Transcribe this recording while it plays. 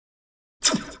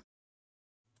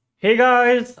Hey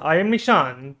guys, I am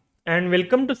Nishan and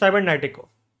welcome to Cybernetico.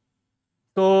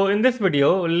 So in this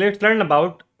video, let's learn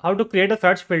about how to create a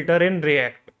search filter in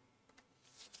React.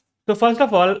 So first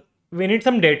of all, we need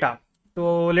some data.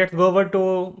 So let's go over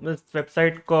to this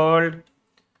website called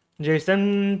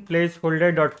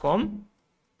jsonplaceholder.com.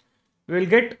 We'll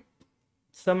get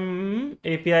some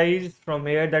APIs from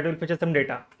here that will fetch us some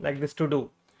data like this to do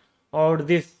or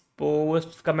this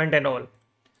post comment and all.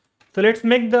 So let's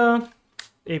make the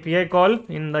API call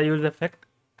in the use effect,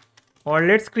 or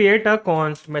let's create a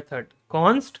const method.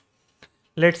 Const,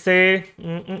 let's say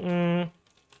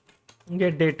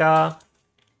get data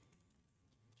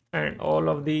and all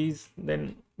of these,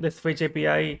 then this fetch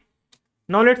API.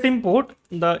 Now let's import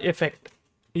the effect.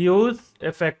 Use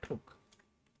effect hook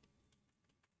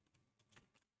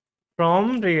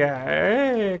from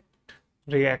React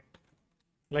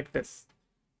like this.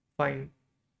 Fine,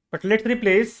 but let's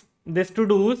replace this to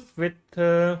do's with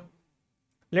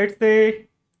let's say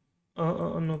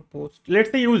no post.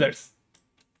 Let's say users.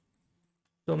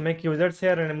 So make users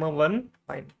here and remove one.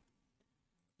 Fine.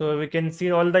 So we can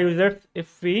see all the users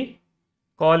if we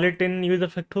call it in use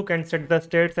effect hook and set the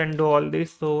states and do all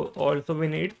this. So also we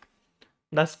need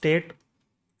the state.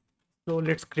 So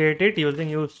let's create it using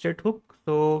use state hook.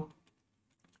 So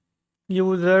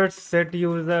users set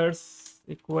users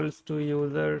equals to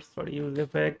users for use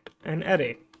effect and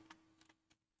array.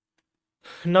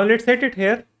 Now let's set it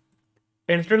here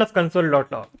instead of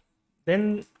console.log.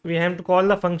 Then we have to call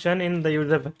the function in the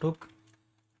use effect hook.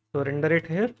 So render it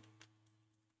here.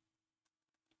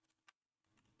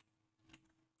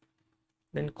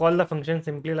 Then call the function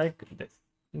simply like this,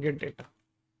 get data.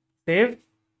 Save.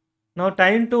 Now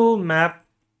time to map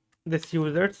this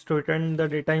users to return the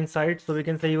data inside. So we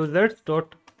can say users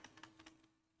dot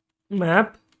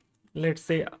map, let's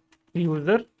say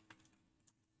user.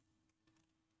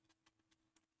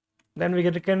 Then we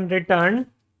can return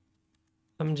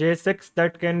some JSX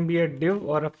that can be a div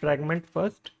or a fragment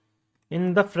first.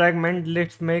 In the fragment,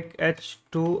 let's make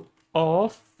h2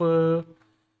 of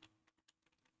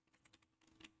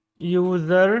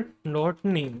user dot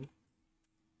name.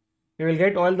 We will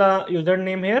get all the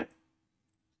username here.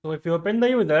 So if you open the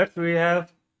users, we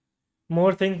have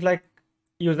more things like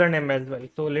username as well.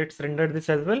 So let's render this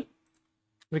as well.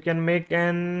 We can make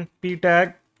an p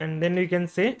tag and then we can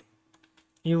say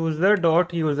user dot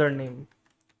username.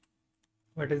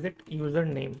 What is it?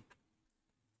 Username.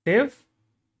 Save.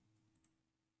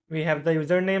 We have the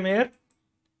username here.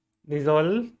 These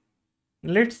all.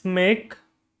 Let's make.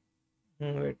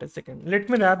 Wait a second. Let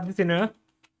me wrap this in a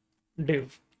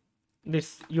div.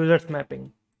 This users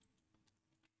mapping.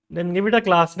 Then give it a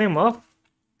class name of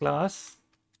class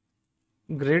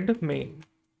grid main.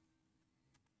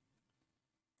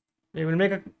 We will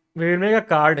make a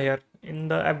card here in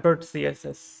the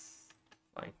app.css.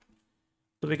 Fine.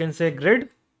 So we can say grid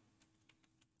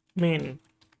main.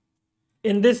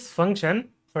 In this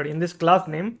function, in this class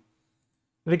name,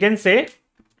 we can say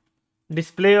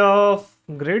display of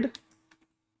grid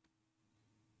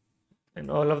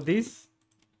and all of these.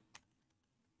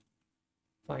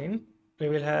 Fine. We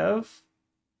will have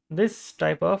this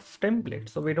type of template.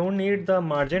 So we don't need the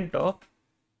margin top.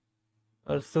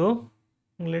 Also,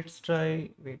 let's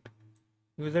try, wait,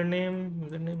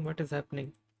 username, what is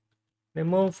happening?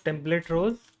 Remove template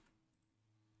rows.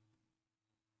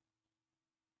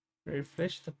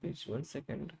 Refresh the page 1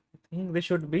 second. I think this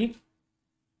should be,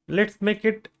 let's make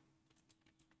it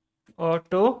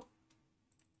auto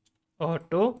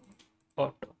to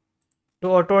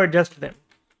auto adjust them.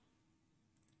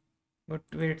 But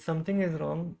wait, something is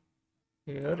wrong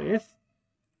here. Is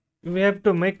we have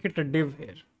to make it a div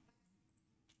here.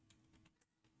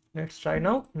 Let's try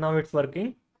now. Now it's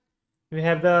working. We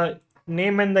have the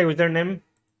name and the username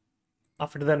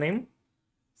after the name.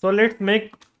 So let's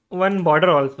make one border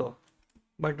also,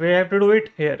 but we have to do it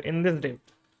here in this div.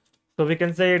 So we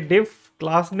can say div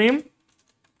class name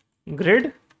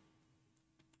grid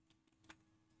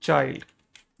child.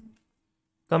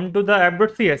 Come to the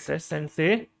app.css and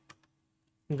say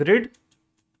grid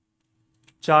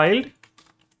child.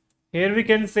 Here we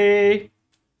can say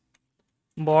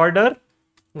border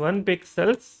 1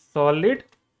 pixel solid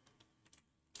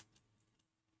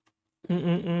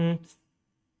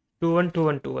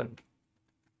 212121,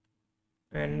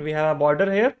 and we have a border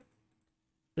here.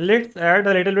 Let's add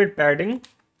a little bit padding,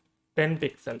 10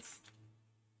 pixels.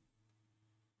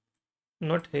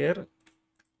 Not here,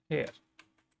 here.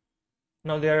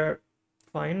 Now they are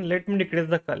fine. Let me decrease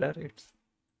the color. It's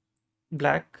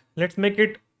black. Let's make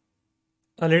it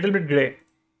a little bit gray.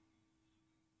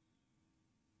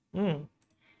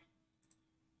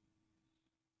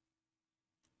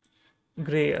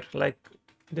 grayer, like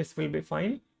this will be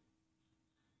fine.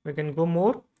 We can go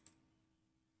more.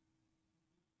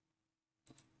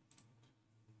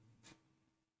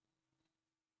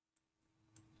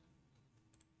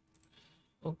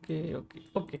 Okay,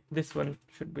 this one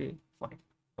should be fine.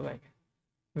 Like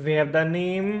we have the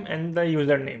name and the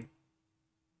username.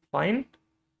 Fine.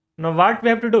 Now what we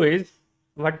have to do is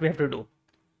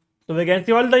so we can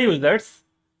see all the users,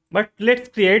 but let's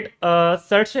create a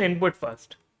search input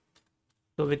first.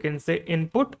 So we can say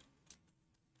input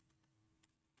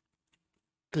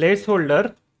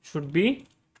placeholder should be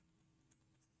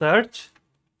search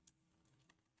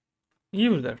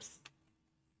users.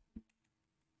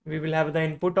 We will have the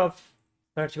input of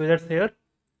search users here.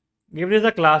 Give this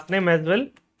a class name as well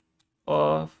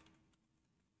of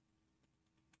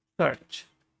search.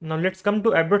 Now let's come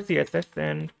to app.css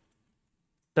and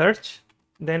search.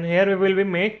 Then here we will be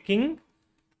making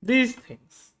these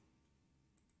things.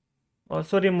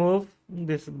 Also remove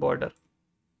this border.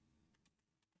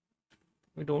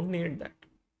 We don't need that.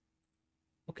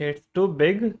 Okay, it's too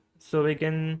big, so we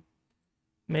can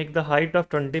make the height of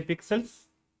 20 pixels.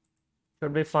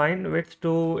 Should be fine. Width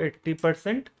to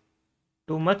 80%.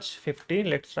 Too much, 50.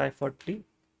 Let's try 40.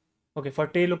 Okay,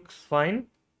 40 looks fine.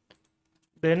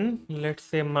 Then let's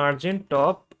say margin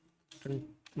top we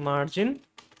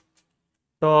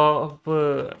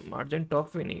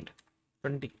need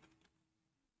 20.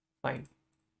 Fine.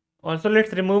 Also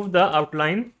let's remove the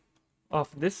outline of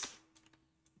this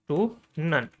to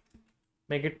none.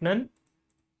 Make it none.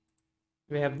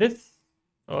 We have this.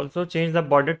 Also change the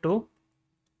border to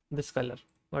this color.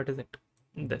 What is it?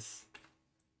 This.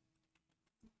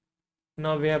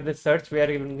 Now we have this search where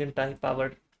we can type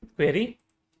our query.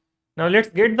 Now let's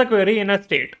get the query in a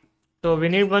state. So we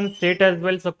need one state as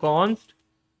well. So const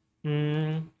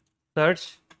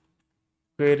search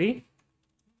query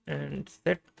and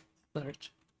set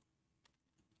search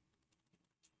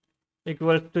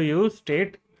equals to use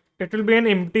state. It will be an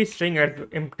empty string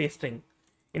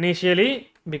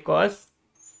initially, because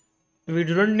we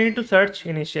don't need to search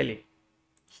initially,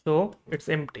 so it's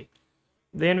empty.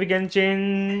 Then we can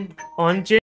change on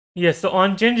change. Yes, so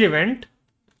on change event,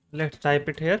 let's type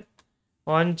it here.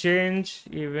 On change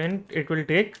event it will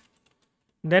take.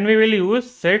 Then we will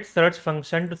use set search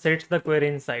function to set the query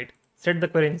inside. Set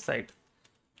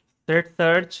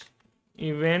search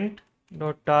event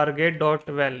dot target dot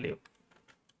value.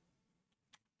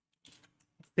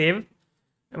 Save.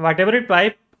 Whatever you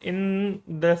type in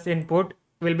this input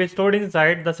will be stored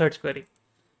inside the search query.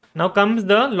 Now comes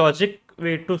the logic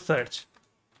way to search.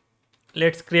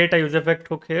 Let's create a use effect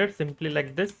hook here, simply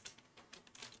like this.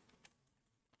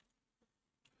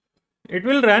 It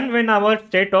will run when our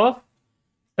state of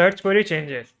search query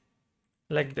changes,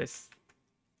 like this.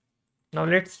 Now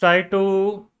let's try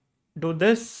to do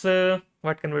this.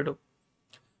 What can we do?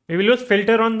 We will use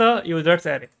filter on the users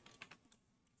array.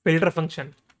 Filter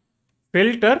function.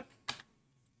 Filter,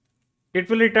 it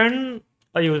will return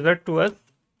a user to us.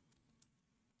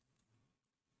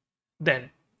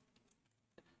 Then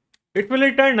it will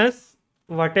return us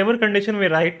whatever condition we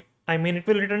write. I mean, it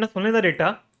will return us only the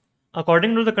data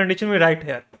according to the condition we write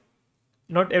here,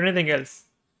 not anything else.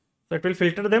 So it will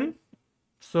filter them,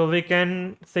 so we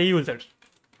can say user.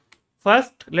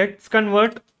 First, let's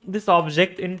convert this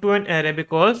object into an array,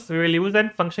 because we will use a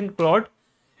function called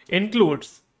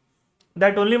includes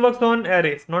that only works on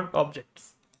arrays, not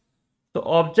objects. So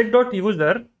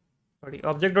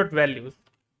object.values.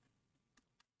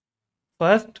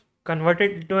 First, convert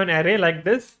it into an array like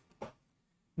this,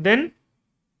 then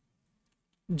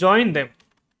join them,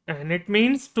 and it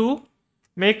means to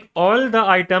make all the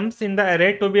items in the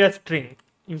array to be a string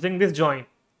using this join.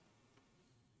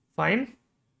 Fine.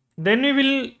 Then we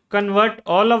will convert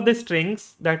all of the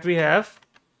strings that we have,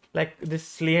 like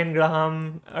this Lee and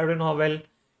Graham, Edwin Howell,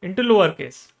 into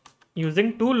lowercase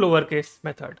using two lowercase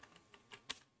method,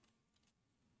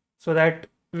 so that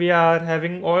we are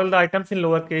having all the items in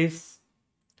lowercase.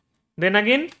 Then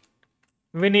again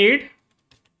we need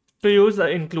to use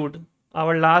include,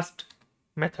 our last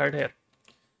method here.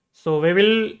 So we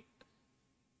will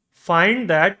find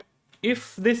that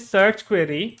if this search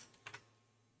query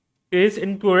is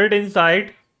included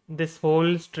inside this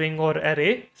whole string or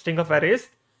string of arrays,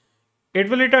 it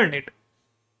will return it.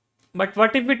 But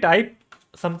what if we type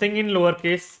something in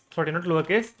lowercase, sorry, not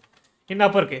lowercase, in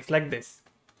uppercase, like this?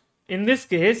 In this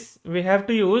case, we have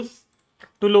to use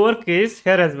to lowercase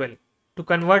here as well to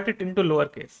convert it into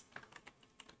lowercase,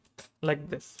 like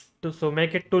this. So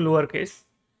make it to lowercase,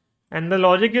 and the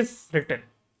logic is written.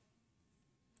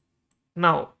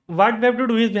 Now, what we have to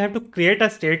do is we have to create a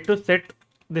state to set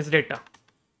this data.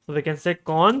 So we can say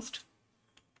const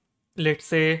let's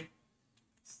say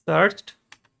searched,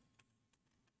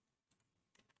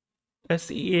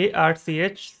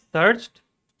 search, searched,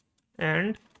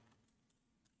 and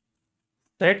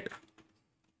set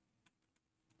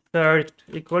searched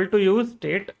equal to use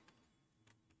state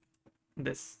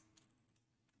this.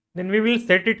 Then we will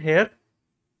set it here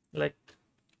like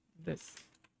this.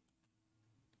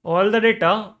 All the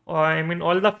data, or I mean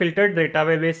all the filtered data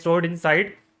will be stored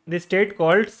inside the state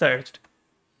called searched.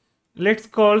 Let's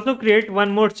also create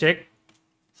one more check.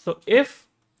 So if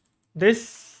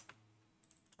this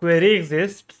query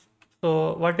exists,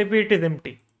 so what if it is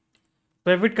empty?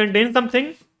 So if it contains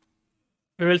something,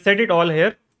 we will set it all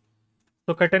here.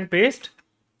 So cut and paste.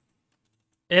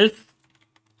 Else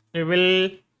we will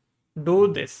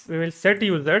do this. We will set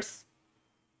users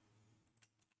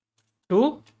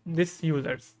to this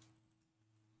users.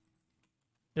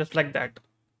 Just like that.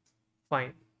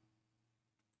 Fine.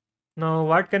 Now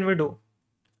what can we do?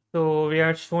 So we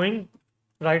are showing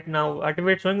right now, what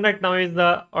we are showing right now is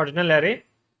the original array.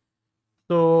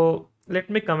 So let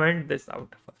me comment this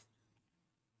out first.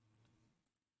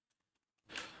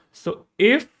 So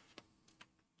if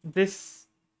this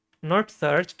not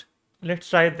searched, let's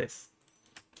try this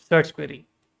search query.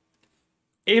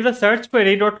 If the search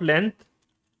query dot length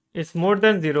is more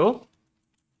than 0,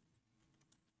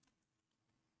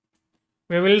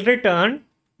 we will return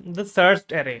the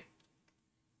searched array.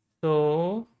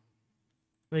 So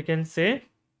we can say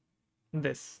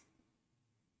this.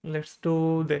 Let's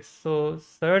do this. So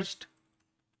searched,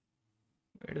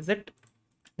 where is it?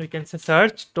 We can say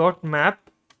search dot map.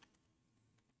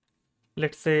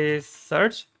 Let's say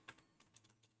search.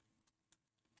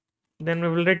 Then we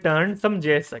will return some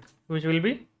JSX, which will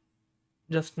be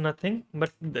just nothing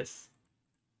but this.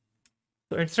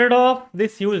 So instead of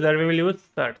this user, we will use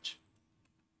search.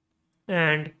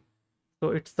 And so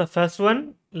it's the first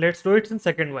one. Let's do it in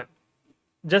second one.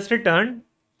 Just return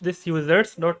this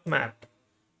users dot map,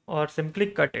 or simply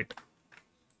cut it.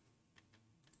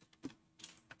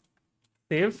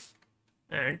 Save.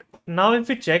 And now if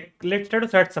we check, let's try to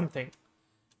search something.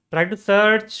 Try to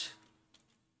search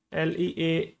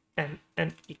LEANNE.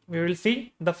 We will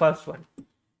see the first one.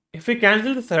 If we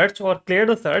cancel the search or clear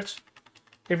the search,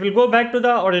 it will go back to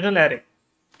the original array.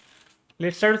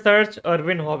 Let's try to search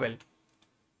Irvin Howell.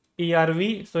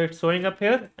 ERV, so it's showing up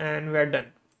here and we are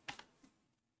done.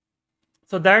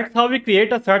 So that's how we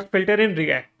create a search filter in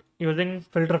React using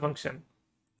filter function.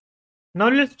 Now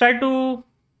let's try to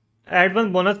add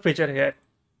one bonus feature here,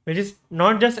 which is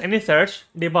not just any search,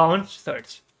 debounced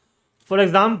search. For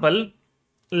example,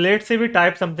 let's say we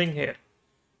type something here.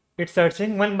 It's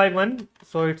searching one by one,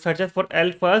 so it searches for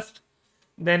L first.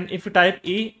 Then if you type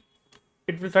E,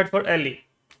 it will search for LE,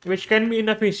 which can be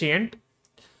inefficient.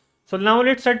 So now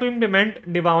let's try to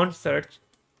implement debounced search.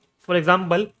 For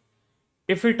example,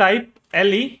 if we type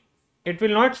LE, it will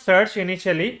not search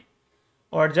initially,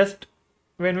 or just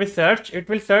when we search, it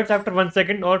will search after 1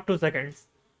 second or 2 seconds,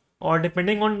 or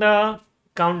depending on the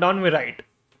countdown we write.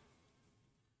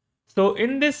 So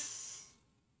in this,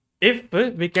 if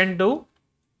we can do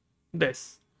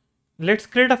this, let's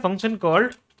create a function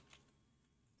called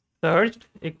searched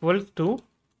equals to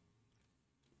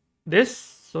this.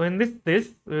 So in this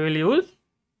we will use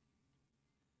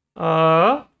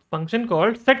a function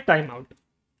called set timeout.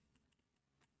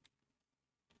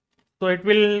 So it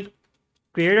will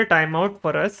create a timeout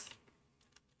for us,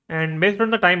 and based on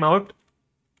the timeout,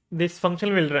 this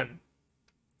function will run.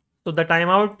 So the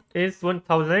timeout is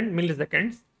 1000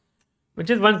 milliseconds, which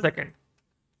is 1 second.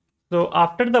 So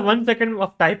after the 1 second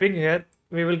of typing here,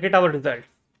 we will get our results,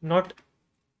 not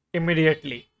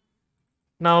immediately.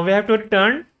 Now we have to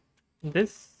return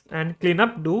this and clean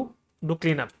up, do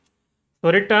cleanup.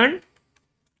 So return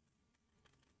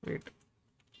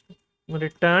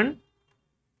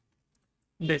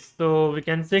this. So we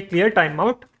can say clear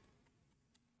timeout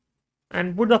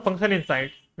and put the function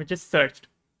inside, which is searched.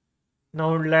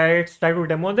 Now let's try to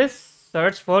demo this.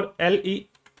 Search for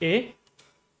LEA,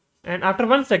 and after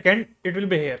 1 second it will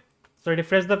be here. So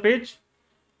refresh the page.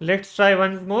 Let's try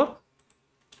once more.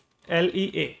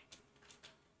 LEA.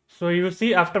 So you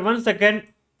see after 1 second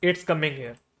it's coming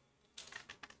here.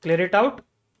 Clear it out.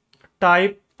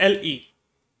 Type LE.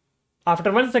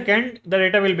 After 1 second the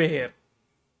data will be here.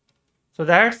 So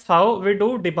that's how we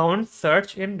do debounced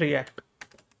search in React.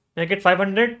 Make it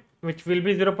 500, which will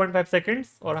be 0.5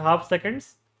 seconds or half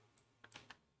seconds.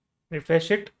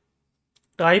 Refresh it.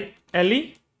 Type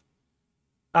LE.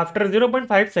 After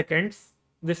 0.5 seconds,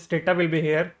 this data will be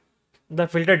here, the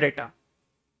filter data.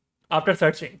 After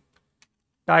searching,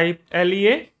 type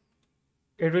LEA.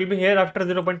 It will be here after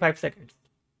 0.5 seconds.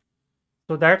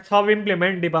 So that's how we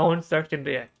implement debounced search in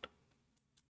React.